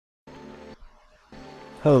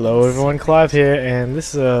Hello everyone, Clive here, and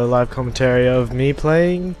this is a live commentary of me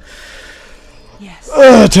playing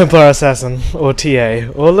Templar Assassin, or TA,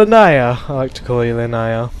 or Lanaya. I like to call you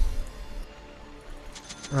Lanaya.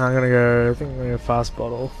 I think I'm gonna go fast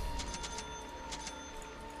bottle.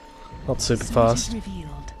 Not super fast.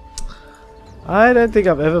 I don't think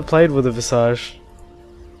I've ever played with a Visage.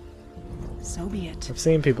 So be it. I've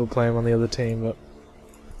seen people play him on the other team, but...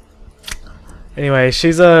 Anyway,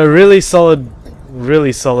 she's a really solid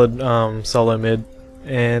solo mid,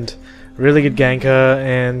 and really good ganker,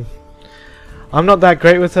 and I'm not that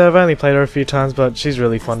great with her. I've only played her a few times, but she's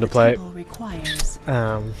really fun to play.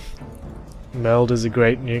 Meld is a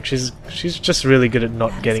great nuke. She's just really good at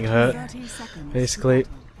not getting hurt, basically.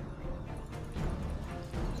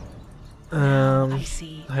 Her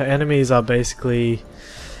enemies are basically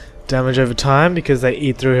damage over time because they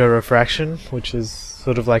eat through her refraction, which is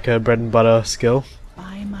sort of like her bread and butter skill.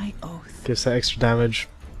 By my oath. Gives her extra damage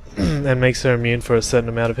and makes her immune for a certain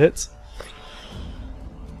amount of hits.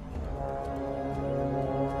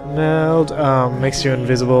 Meld makes you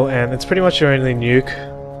invisible, and it's pretty much your only nuke.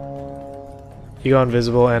 You go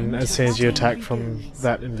invisible, and as soon as you attack from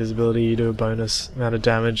that invisibility, you do a bonus amount of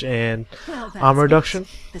damage and armor reduction.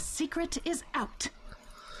 The secret is out.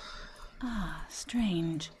 Ah,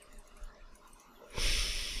 strange.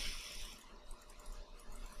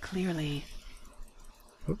 Clearly.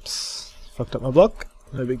 Oops, fucked up my block.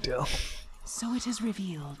 No big deal. So it is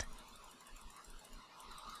revealed.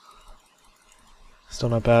 Still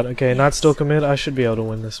not bad. Okay, Night Stalker mid. I should be able to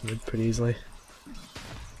win this mid pretty easily.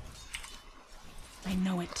 I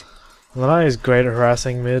know it. Lanai is great at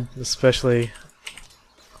harassing mid, especially.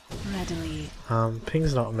 Readily.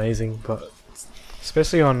 Ping's not amazing, but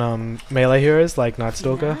especially on melee heroes like Night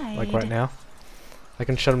Stalker, like right now, I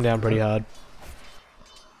can shut him down pretty hard.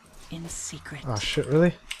 In secret. Oh shit!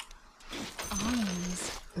 Really?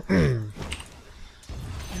 Arms.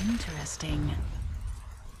 Interesting.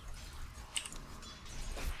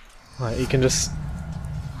 Like you can just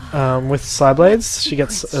with side blades, she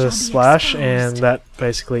gets a splash, and that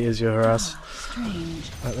basically is your harass. Strange.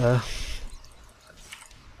 Right there.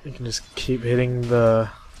 You can just keep hitting the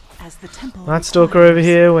Night Stalker over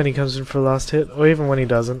here when he comes in for a last hit, or even when he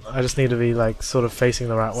doesn't. I just need to be like sort of facing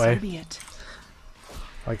the right way,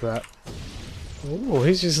 like that. Ooh,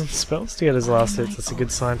 he's using spells to get his last hits. That's a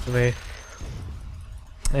good sign for me.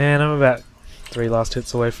 And I'm about 3 last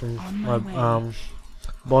hits away from my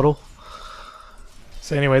bottle.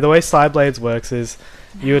 So anyway, the way side blades works is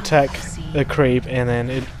you attack a creep, and then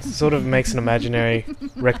it sort of makes an imaginary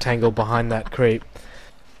rectangle behind that creep.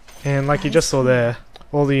 And like you just saw there,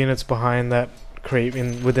 all the units behind that creep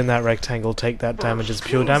within that rectangle take that damage as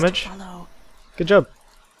pure damage. Good job.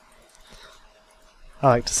 I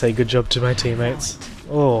like to say good job to my teammates.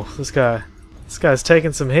 Oh, this guy's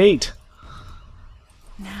taking some heat.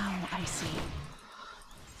 Now I see.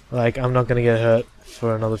 Like, I'm not gonna get hurt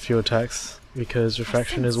for another few attacks because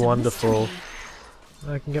refraction is wonderful.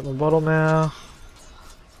 I can get my bottle now.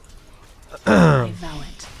 I vow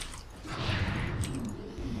it.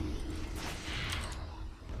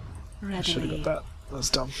 I should have got that. That's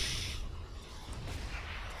dumb.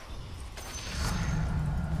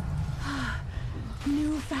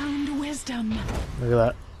 Newfound wisdom. Look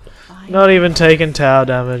at that. Not even taking tower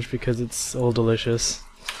damage because it's all delicious.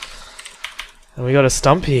 And we got a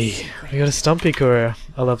Stumpy. We got a Stumpy courier.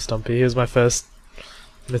 I love Stumpy. He was my first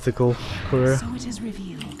mythical courier. So it is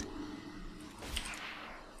revealed.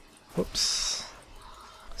 Whoops.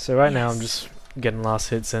 So right now I'm just getting last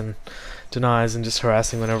hits and denies and just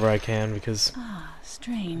harassing whenever I can because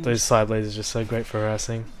strange. those side blades are just so great for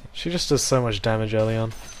harassing. She just does so much damage early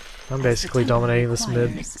on. I'm basically dominating this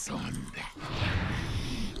mid.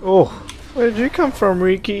 Oh, where did you come from,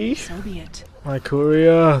 Riki? So be it. My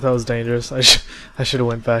courier. That was dangerous. I should have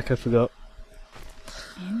went back. I forgot.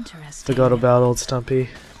 Interesting. Forgot about old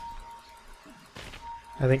Stumpy.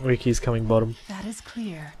 I think Riki's coming bottom. That is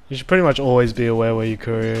clear. You should pretty much always be aware where your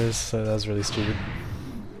courier is, so that was really stupid.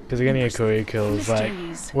 Because getting a courier kill is like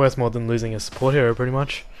worth more than losing a support hero pretty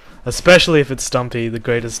much. Especially if it's Stumpy, the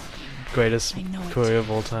greatest courier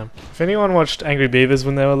of all time. If anyone watched Angry Beavers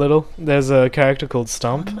when they were little, there's a character called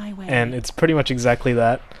Stump, and it's pretty much exactly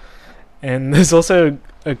that. And there's also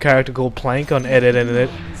a character called Plank on Ed,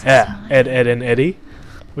 Ed and Eddie,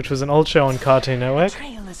 which was an old show on Cartoon Network.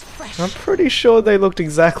 I'm pretty sure they looked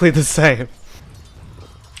exactly the same.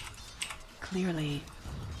 Clearly.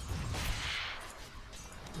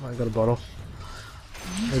 I got a bottle.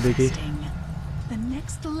 No biggie. The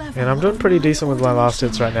next level. And I'm doing pretty decent with my last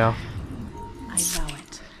hits right now. I vow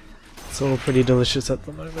it. It's all pretty delicious at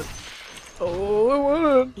the moment. Oh, I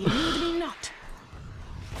want it! Elude me not.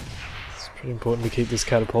 Pretty important to keep this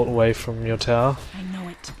catapult away from your tower. I know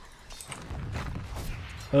it.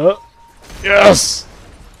 Oh! Yes!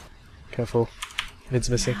 Careful. Mid's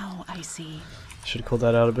missing. Now I see. Should have called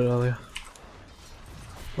that out a bit earlier.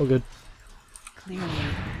 All good. Clearly.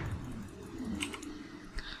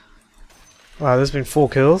 Wow, there's been 4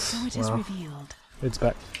 kills. So it is revealed. Mid's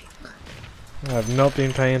back. I've not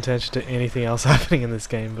been paying attention to anything else happening in this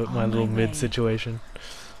game but my little mid situation.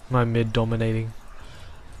 My mid dominating.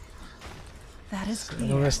 That is So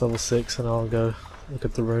clear. almost level 6 and I'll go look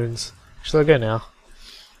at the runes. Should I go now?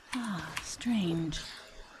 Ah, strange.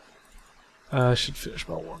 I should finish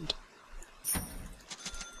my wand.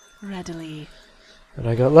 Readily. And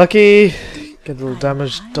I got lucky. Get a little I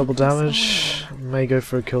damage, hide double this damage. May go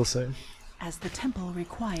for a kill soon. As the temple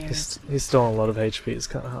requires. He's still on a lot of HP. It's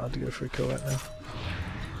kind of hard to go for a kill right now.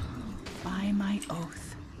 By my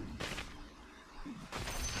oath.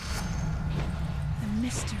 The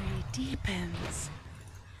mystery deepens.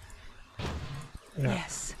 Yeah.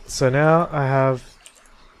 Yes. So now I have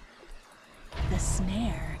The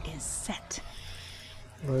snare is set.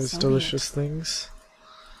 those So delicious things.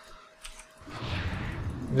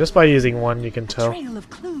 And just by using one, you can tell. Trail of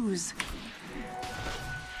clues.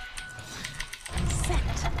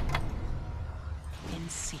 Set. In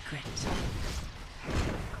secret.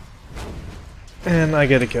 And I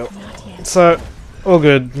get a kill. Not yet. So, all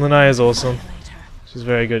good. Lanai is awesome. Violator. She's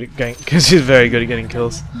very good at she's very good at getting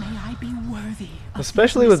kills. May I be worthy of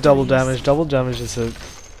Especially these with double mysteries. damage. Double damage is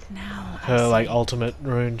Now I her like see. ultimate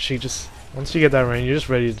rune. She just once you get that rune, you're just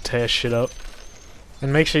ready to tear shit up.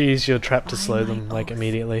 And make sure you use your trap to By slow my them like oath.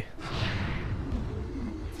 immediately.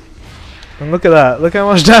 And look at that! Look how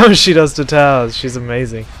much damage she does to towers. She's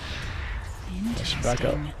amazing. I should back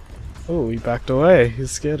up. Interesting. Oh, he backed away. He's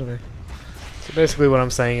scared of me. So basically, what I'm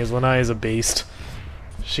saying is, Lanai is a beast.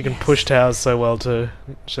 She can Yes. push towers so well too.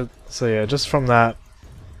 So yeah, just from that,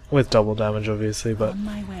 with double damage obviously, but On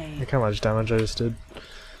my way. look how much damage I just did.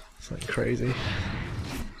 It's like crazy.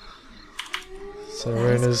 So That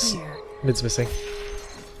rune is is clear. mid's missing.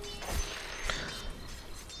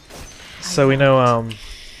 So we know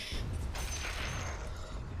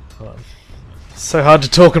hold on. It's so hard to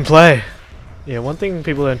talk and play. Yeah, one thing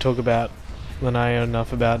people don't talk about Lanai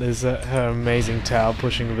enough about is her amazing tower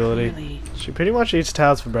pushing ability. Clearly. She pretty much eats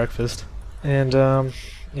towers for breakfast. And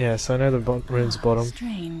yeah, so I know the rune's bottom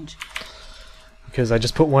Strange. because I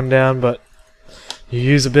just put one down, but you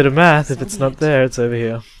use a bit of math. If So it's be not it. there, it's over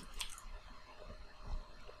here.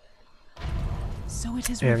 So it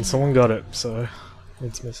is And revealed. someone got it, so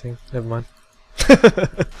it's missing. Never mind.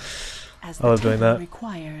 As I love doing temple that.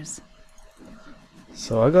 requires.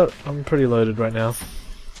 So I'm pretty loaded right now.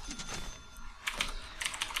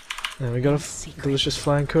 And we got a Secret. delicious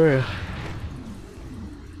flying courier.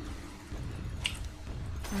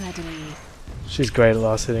 Readily. She's great at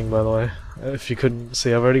last hitting, by the way. If you couldn't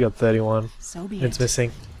see, I've already got 31. So be It's it.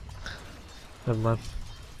 missing. Never mind.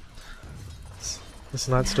 This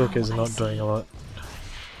Night Stalker is Now I not see. doing a lot.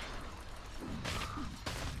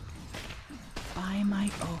 By my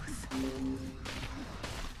oath.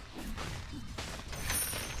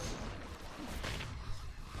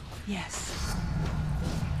 Yes.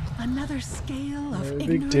 Another scale of No big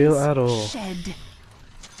ignorance deal at all. shed.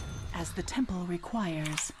 As the temple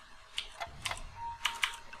requires.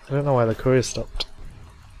 I don't know why the courier stopped.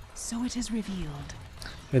 So it is revealed.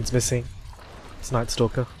 It's missing. It's Night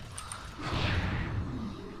Stalker.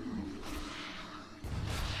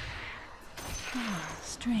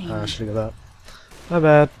 Strange. I should have got that. My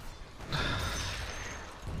bad.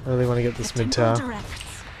 I really want to get this The mid temple tower.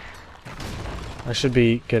 directs. I should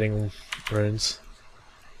be getting runes.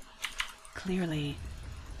 Clearly.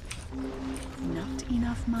 Not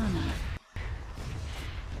enough mana.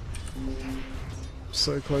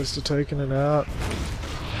 So close to taking it out.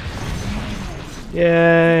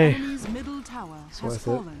 Yay! Enemy's middle tower has worth it.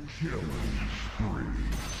 fallen.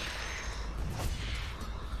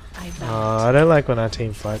 I vow I don't like when our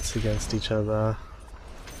team fights against each other.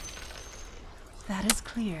 that is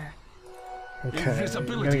clear. Okay, I'm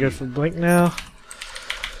gonna go for Blink now.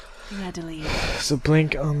 Readily. So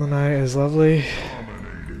Blink on the night is lovely.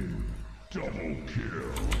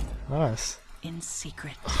 Nice. In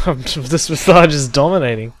secret. This Visage is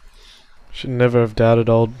dominating. Should never have doubted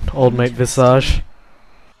old mate Visage.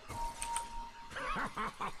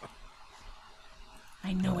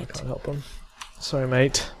 I know I it. can't help him. Sorry,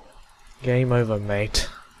 mate. Game over, mate.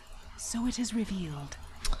 So it is revealed.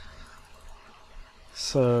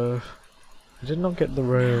 So I did not get the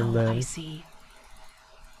rune Now I then, see.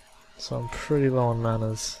 so I'm pretty low on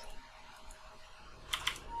manas.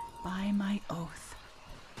 By my oath.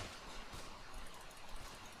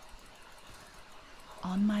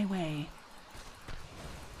 On my way.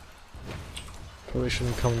 Probably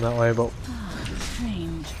shouldn't come that way, but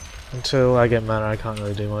Strange. until I get mana I can't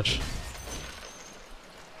really do much.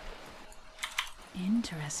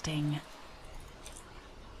 Interesting.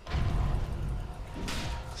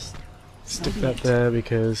 Stick that there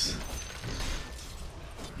because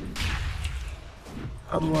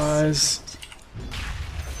otherwise...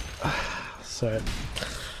 So,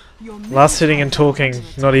 last hitting and talking,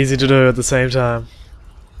 not easy to do at the same time.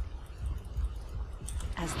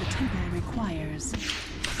 As the temple requires.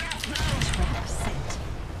 Trap set.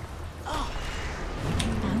 Oh.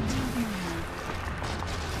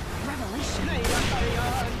 Revelation.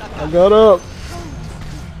 I got up!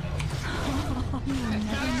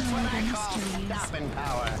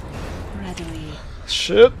 Readily.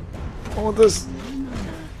 Shit! I want this!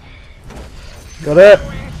 Got it!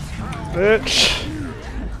 Bitch!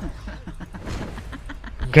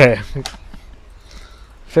 Okay.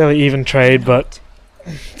 Fairly even trade, but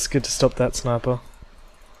it's good to stop that sniper.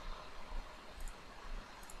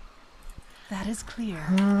 That is clear.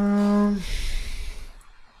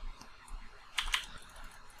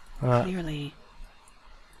 Alright. Clearly.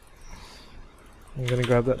 I'm gonna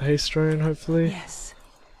grab that haste drone, hopefully. Yes.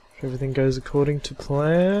 If everything goes according to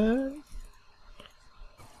plan.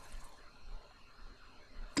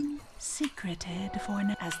 Secreted for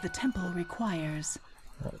as the temple requires.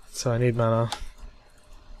 So I need mana.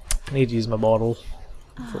 I need to use my bottle,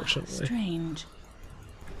 unfortunately. Strange.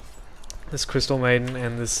 This Crystal Maiden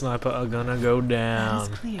and this Sniper are gonna go down.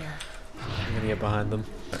 That is clear. I'm gonna get behind them.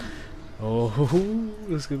 Oh,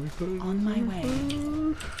 this is gonna be fun. On my way.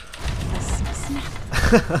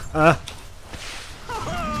 Snap.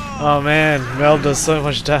 Oh man, Mel does so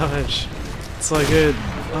much damage. It's so good.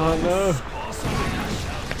 Oh no.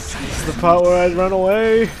 This is the part where I run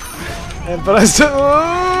away. But I still...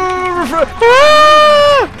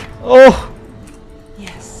 Oh!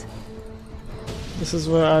 Yes. This is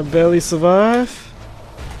where I barely survive.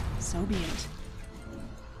 So be it.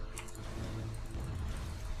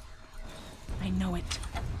 I know it.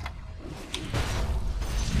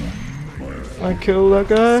 I killed that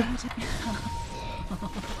guy.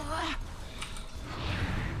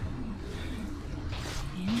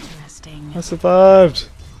 Interesting. I survived.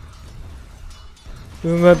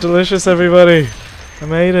 Isn't that delicious, everybody? I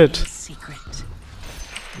made it. Secret.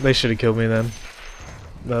 They should have killed me then.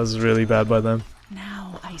 That was really bad by them.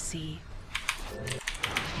 Now I see.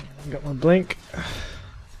 Got my blink.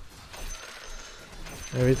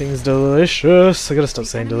 Everything's delicious. I gotta stop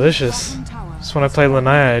saying delicious. Just when I play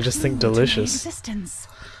Lanaya, I just think delicious.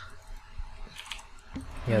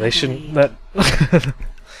 Yeah, they shouldn't. That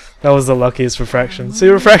that was the luckiest refraction. See,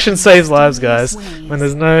 refraction saves lives, guys. When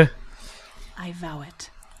there's no, I vow it.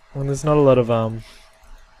 when there's not a lot of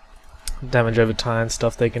damage over time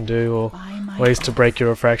stuff they can do, or ways to break your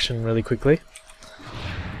refraction really quickly.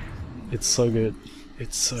 It's so good.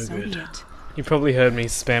 It's so good. You probably heard me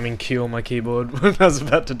spamming Q on my keyboard when I was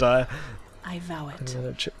about to die. I vow it. I'm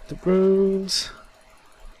gonna check the runes.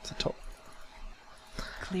 It's a top.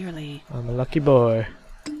 Clearly. I'm a lucky boy.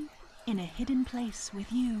 In a hidden place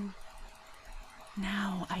with you.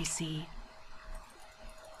 Now I see.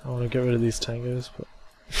 I want to get rid of these tangos, but...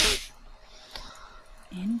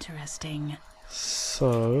 Interesting.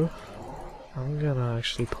 So... I'm gonna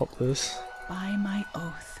actually pop this. By my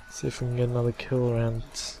oath. See if we can get another kill around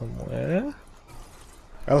somewhere.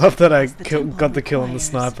 I love that I got the kill on the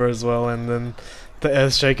sniper as well, and then the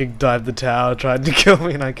Earthshaker dived the tower, tried to kill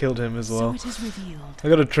me, and I killed him as well. So it is revealed. I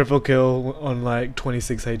got a triple kill on like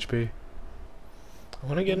 26 HP. I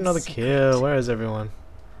want to get another kill. Where is everyone?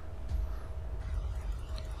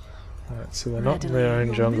 Alright, so they're not in their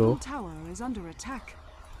own jungle. Tower is under attack.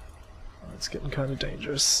 Oh, it's getting kind of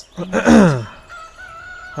dangerous.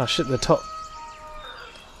 Oh shit, they're top.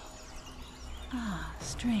 Ah,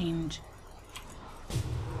 strange.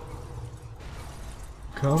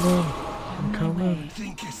 Come on, I'm coming.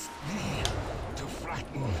 Thinkest thee to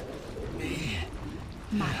frighten me?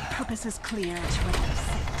 My purpose is clear.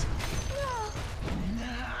 Set.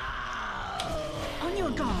 On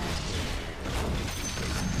your guard.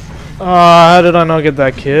 Oh, how did I not get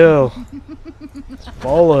that kill?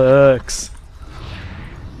 Bollocks.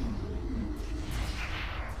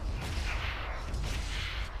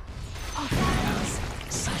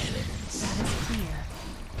 Silence. That is clear.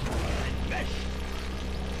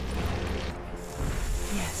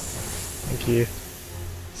 Yes. Thank you.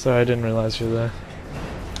 Sorry, I didn't realize you were there.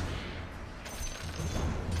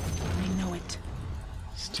 I know it.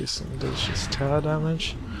 Let's do some delicious tower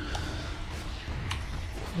damage.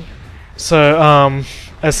 So,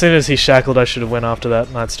 as soon as he shackled, I should have went after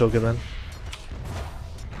that Night Stalker then.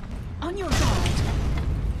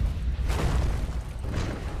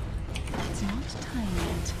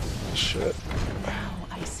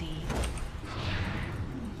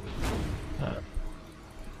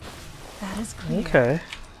 That is clear. Okay.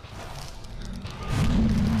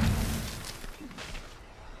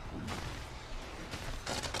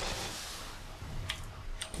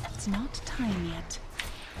 It's not time yet.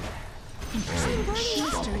 Interesting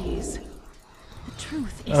mysteries. The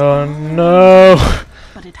truth is Oh no!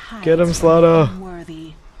 but it hides Get him, from Slaughter! the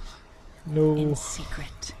unworthy No. in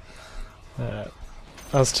secret. That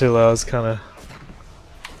was too low. I was kind of.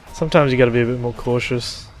 Sometimes you gotta be a bit more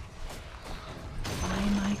cautious. By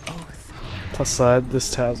my oath. Plus side,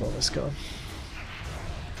 this tower's almost gone.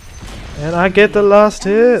 And I get the last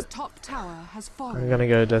hit! Top tower has fallen. I'm gonna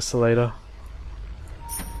go Desolator.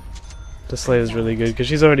 Desolator's really good because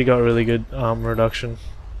she's already got really good reduction.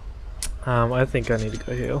 I think I need to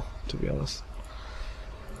go heal, to be honest.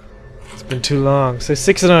 It's been too long. So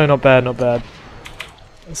 6-0, not bad, not bad.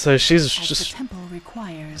 So she's As just. the temple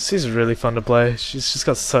requires. She's really fun to play. She's just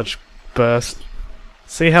got such burst.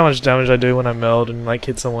 See how much damage I do when I meld and like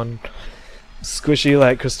hit someone squishy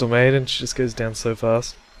like Crystal Maiden. She just goes down so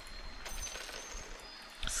fast.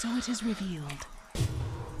 So it is revealed.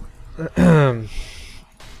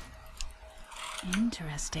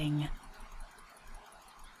 Interesting.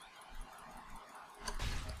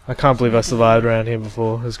 I can't believe I survived around here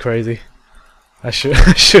before. It was crazy. I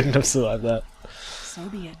shouldn't have survived that. So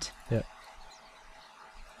be it. Yeah.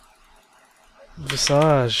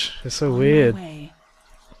 Visage. It's so On my weird. way.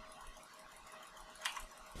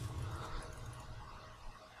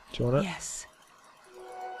 Do you want it? Yes.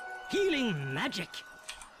 Healing magic.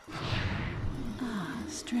 Ah,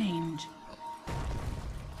 strange.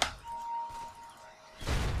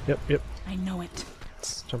 Yep, yep. I know it.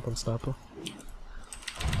 Let's jump on Sniper.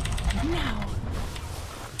 Now.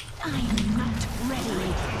 I'm not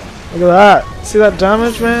ready. Look at that! See that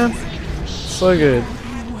damage, man? So good.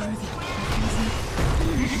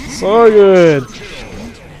 So good!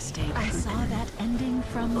 Interesting. I saw that ending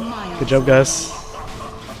from miles. Good job, guys.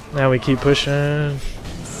 Now we keep pushing. In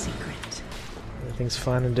secret. Everything's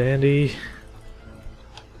fine and dandy.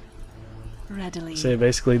 Readily. So yeah,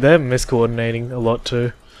 basically, they're miscoordinating a lot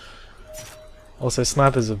too. Also,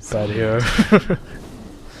 Sniper's a bad hero.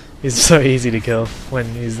 He's so easy to kill when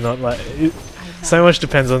he's not like... So much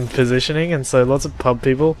depends on positioning, and so lots of pub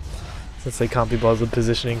people, since they can't be bothered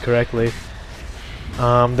positioning correctly,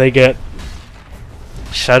 they get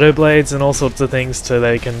shadow blades and all sorts of things so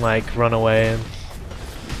they can like run away. And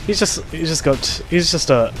he's just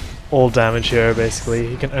a all damage hero basically.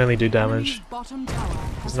 He can only do damage. Bottom tower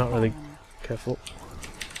He's not really careful.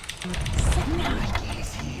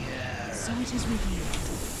 So it is revealed.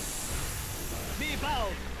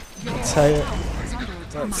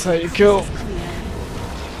 That's how you kill.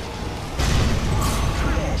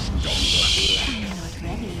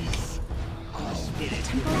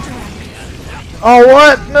 Oh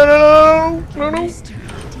what? No no no no no no!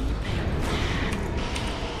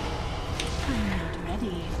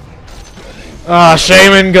 Ah,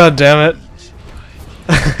 Shaman, god damn it!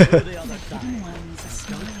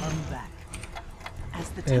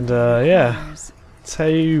 And yeah, that's how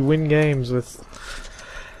you win games with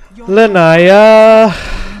Lanaya.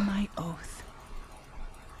 My oath.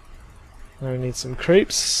 Now we need some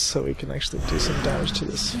creeps so we can actually do some damage to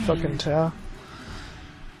this fucking tower.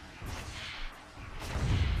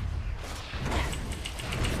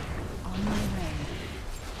 On my way.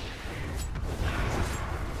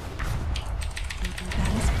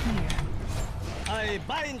 That is clear. I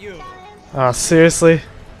bind you. Ah, seriously?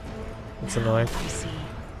 That's annoying. I see.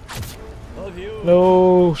 Of you.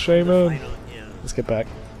 No, Shaman. Let's get back.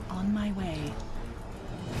 On my way.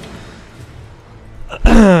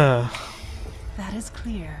 That is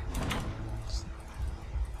clear.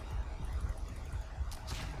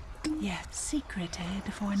 Yet secreted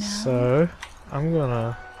for now. So, I'm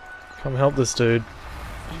gonna come help this dude.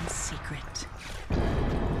 In secret.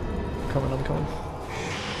 I'm coming.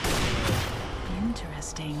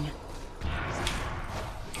 Interesting.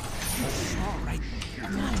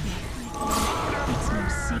 Not yet. It's no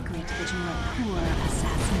secret that you're a poor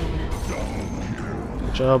assassin.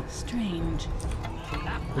 Good job. Strange.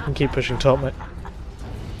 We can keep pushing top, mate.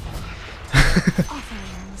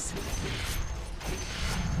 Offerings.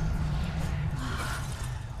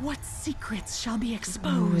 What secrets shall be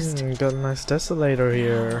exposed? Got a nice Desolator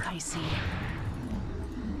here. I see.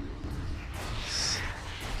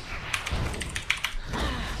 I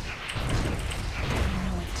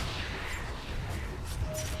know it.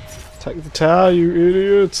 Take the tower, you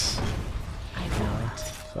idiots! I know it.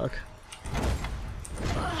 Fuck.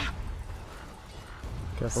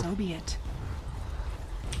 Careful. So be it.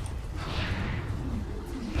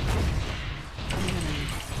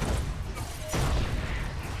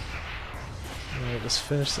 just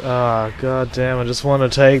finish. Ah, god damn! I just want to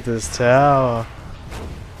take this tower.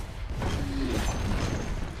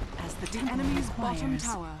 As the enemy's bottom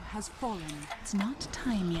tower has fallen. It's not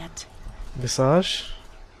time yet. Visage.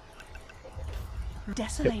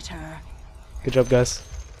 Desolator. Yep. Good job, guys.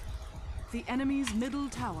 The enemy's middle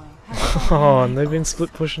tower has fallen. Oh, and they've been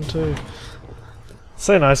split pushing too. It's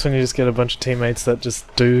so nice when you just get a bunch of teammates that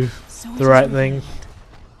just do the right thing.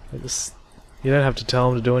 They just, you don't have to tell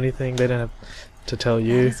them to do anything. They don't have to tell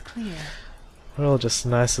you. That is clear. We're all just a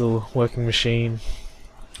nice little working machine.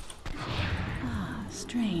 Ah,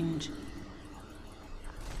 strange.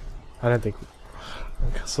 I don't think.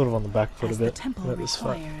 I'm sort of on the back foot As a bit. the temple About this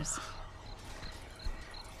fight. requires.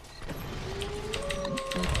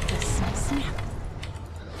 The snap.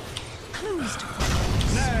 Clues to follow.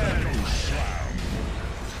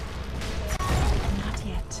 Not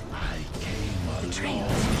yet. The trail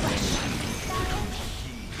is fresh.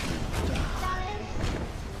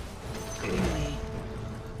 Clearly.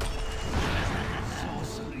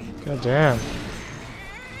 God damn.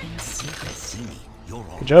 In secret.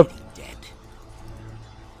 Good job.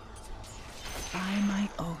 By my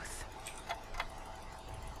oath.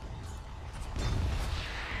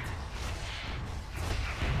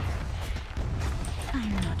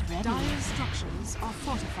 I'm not ready. Dire structures are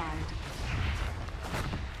fortified.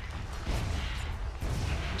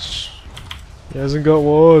 He hasn't got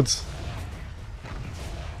wards.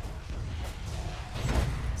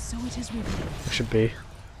 So it is revealed. It should be.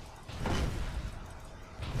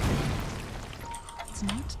 It's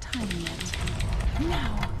not time yet.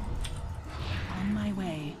 Now. On my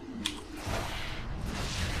way.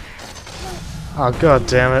 Oh god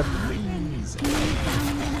damn it.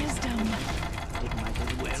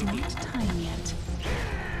 It's not time yet.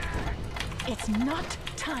 It's not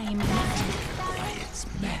time yet. It's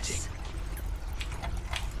magic.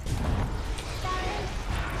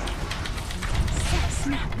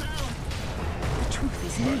 Snap. The truth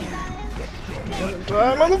is near.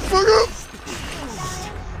 Die, motherfucker!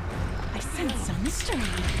 I sense some mystery.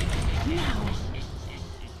 Now.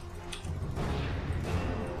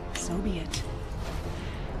 So be it.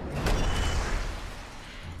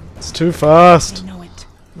 It's too fast. I know it.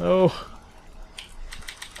 No.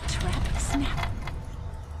 Trap snap.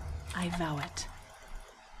 I vow it.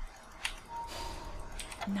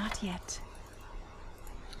 Not yet.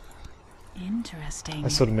 Interesting. I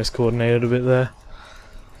sort of miscoordinated a bit there.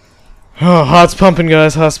 Oh, heart's pumping,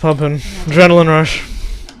 guys. Heart's pumping. Adrenaline rush.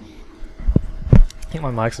 I think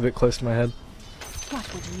my mic's a bit close to my head.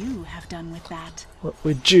 What would you have done with that? What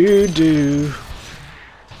would you do?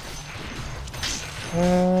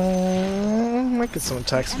 Might get some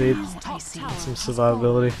attack speed. Now I see. Some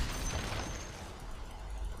survivability.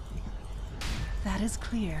 That is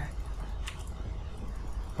clear.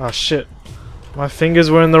 Oh shit. My fingers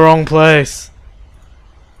were in the wrong place.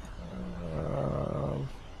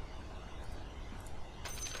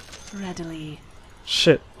 Readily.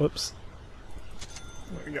 Shit. Whoops.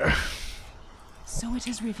 There we go. So it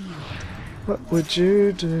is revealed. What would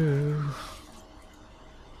you do?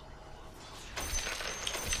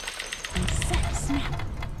 And set snap.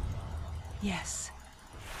 Yes.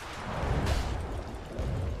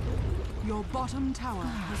 Your bottom tower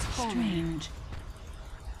has fallen. Strange.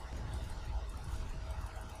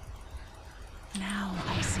 Now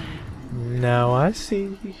I see. Now I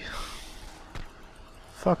see.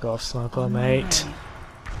 Fuck off, sniper, mate.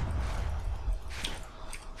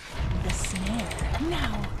 The snare.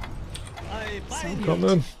 Now. Come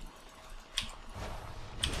in.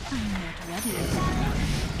 I'm not ready.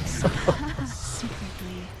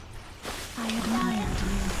 Secretly, I admired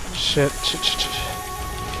you. Shit.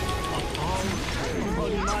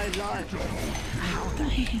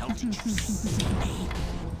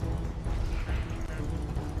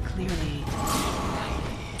 Clearly.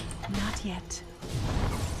 Not yet.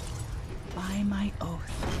 By my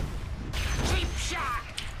oath. Cheap shot!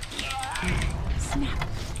 Snap.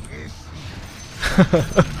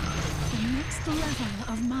 The next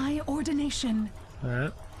level of my ordination.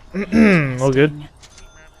 Alright. All good.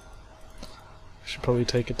 Should probably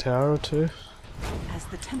take a tower or two. As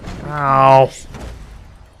the temple. Ow.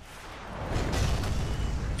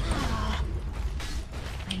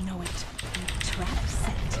 I know it. Trap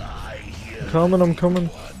set. I'm coming.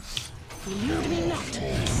 Elude me not.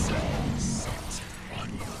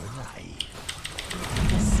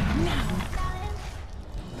 Now.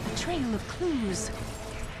 A trail of clues.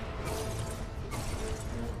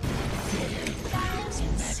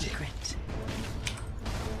 In secret.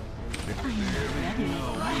 I'm ready.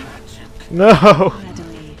 No.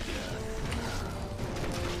 Readily.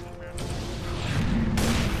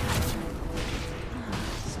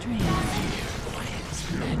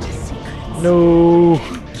 No!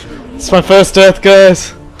 It's my first death,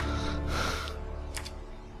 guys!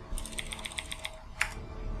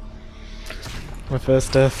 My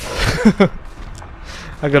first death.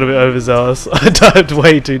 I got a bit overzealous. I dived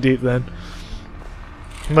way too deep then.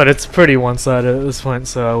 But it's pretty one-sided at this point,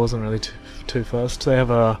 so I wasn't really too fast. They have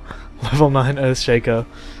a level 9 Earthshaker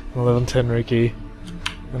and a level 10 Riki.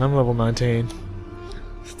 And I'm level 19.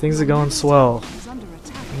 So things are going swell.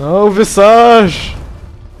 No, Visage!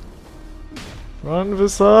 Run,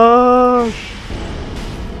 Visage!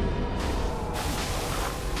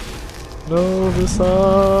 No,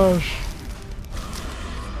 Visage!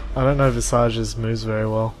 I don't know Visage's moves very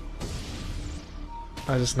well.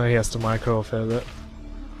 I just know he has to micro a fair bit.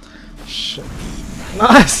 Shit.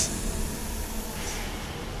 Nice!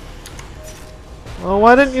 Oh,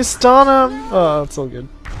 why didn't you stun him? Oh, it's all good.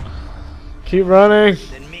 Keep running!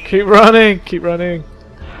 Keep running! Keep running!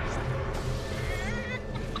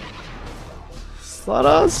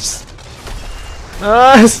 Slaughter!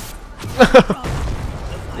 Nice!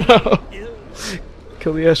 No!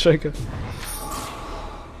 Kill the Earthshaker.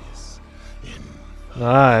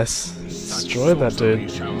 Nice. Destroyed that dude.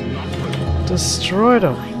 Destroyed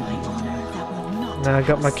him. Now I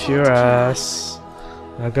got my cuirass.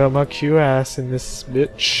 I got my cuirass in this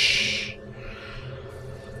bitch.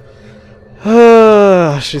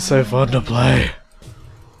 She's so fun to play.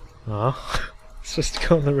 Oh, let's just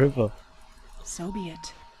go on the river. So be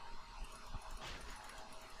it.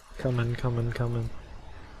 Coming, coming, coming.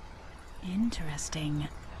 Interesting.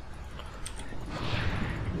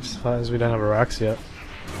 As far as we don't have a Rax yet.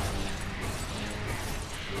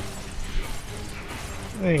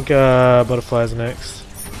 I think Butterfly's next.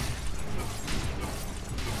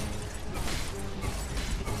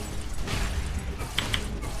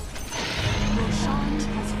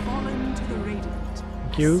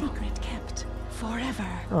 Thank you. Secret kept forever.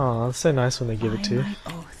 Oh, it's so nice when they give it to you.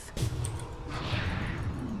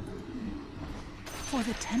 For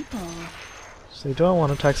the temple. So do I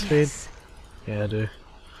want attack speed? Yeah, I do.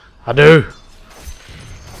 I do!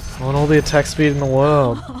 I want all the attack speed in the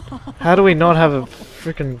world. How do we not have a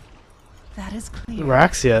freaking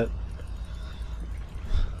Rax yet?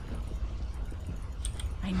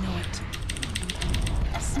 I know it.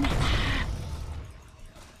 Snap.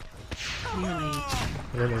 Clearly.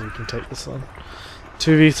 I don't think we can take this one.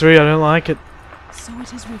 2v3, I don't like it. So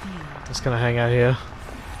it is revealed. Just gonna hang out here.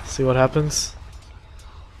 See what happens.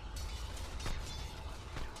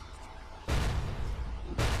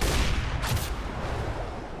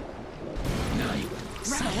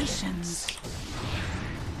 Revelations.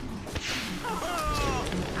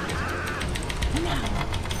 Now,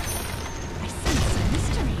 I sense a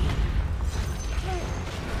mystery.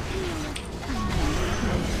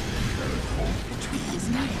 The truth is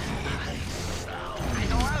near.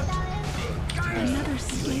 Another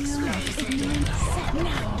scale of feeling set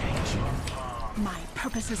now. My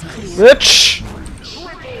purpose is clear. Bitch! You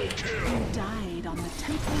died on the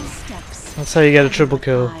temple steps. That's how you get a triple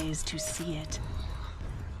kill. Eyes to see it.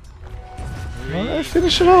 Well,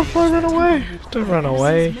 finish it off, why run away? Don't run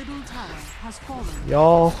away.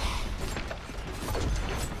 Y'all.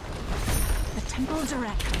 The temple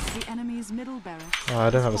directs the enemy's middle barracks. Oh, I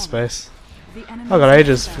don't have a space. I got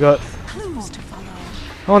ages, forgot. Clues to follow.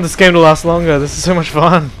 I want this game to last longer, this is so much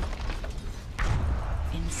fun.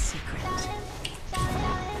 In secret.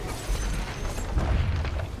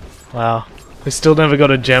 Wow. We still never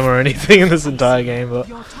got a gem or anything in this entire game, but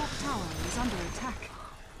Your top tower is under attack.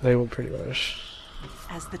 they were pretty rubbish.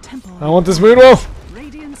 As the temple I want this Moonwolf!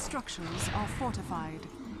 radiant structures are fortified.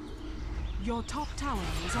 Your top tower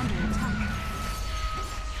is under attack.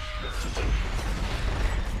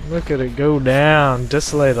 Look at it go down,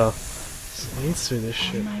 Desolator. Needs through this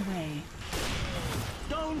shit. On my way.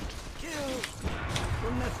 Don't kill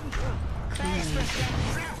the messenger.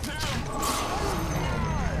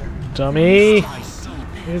 Dummy!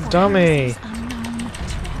 You dummy!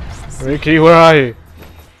 Riki, where are you?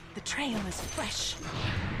 The trail is fresh.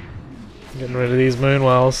 I'm getting rid of these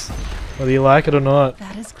Moonwells. Whether you like it or not.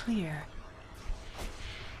 That is clear.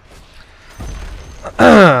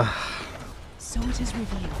 So it is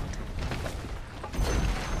revealed.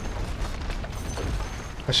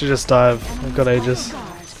 I should just dive. I've got ages. The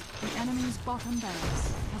enemy's bottom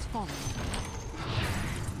barracks has fallen.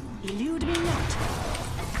 Elude me not.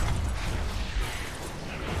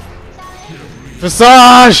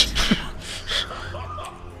 Visage!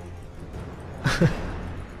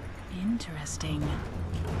 Interesting.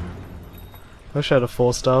 I wish I had a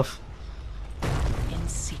 4-staff. In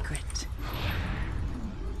secret.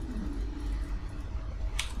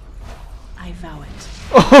 I vow it.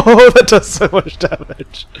 Oh, that does so much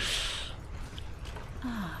damage.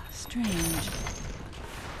 Strange.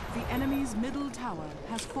 The enemy's middle tower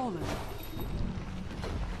has fallen.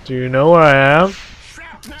 Do you know where I am?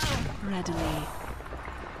 Readily.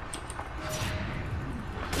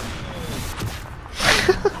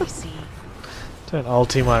 I see. Don't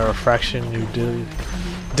ulti my refraction, you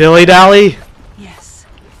dilly dally. Yes.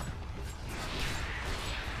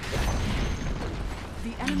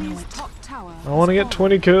 The enemy's top tower. I want to get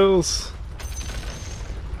 20 kills.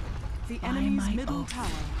 The enemy's middle tower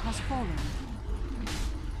has fallen.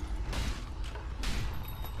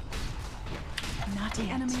 Not the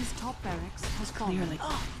enemy's top barracks has fallen.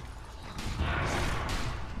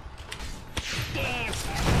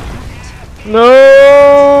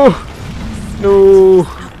 No! No!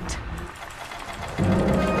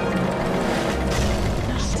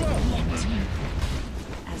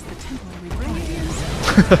 As the Templar requires.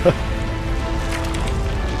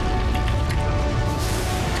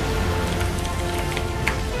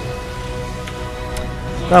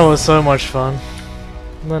 That was so much fun.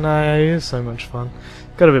 Lanaya is so much fun.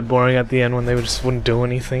 Got a bit boring at the end when they just wouldn't do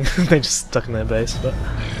anything. They just stuck in their base, but...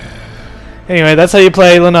 Anyway, that's how you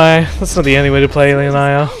play Lanaya. That's not the only way to play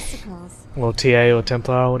Lanaya. Or TA or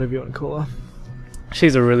Templar or whatever you want to call her.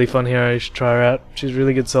 She's a really fun hero, you should try her out. She's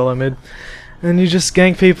really good solo mid. And you just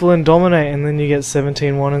gank people and dominate, and then you get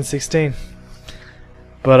 17, 1 and 16.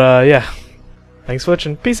 But yeah. Thanks for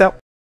watching. Peace out.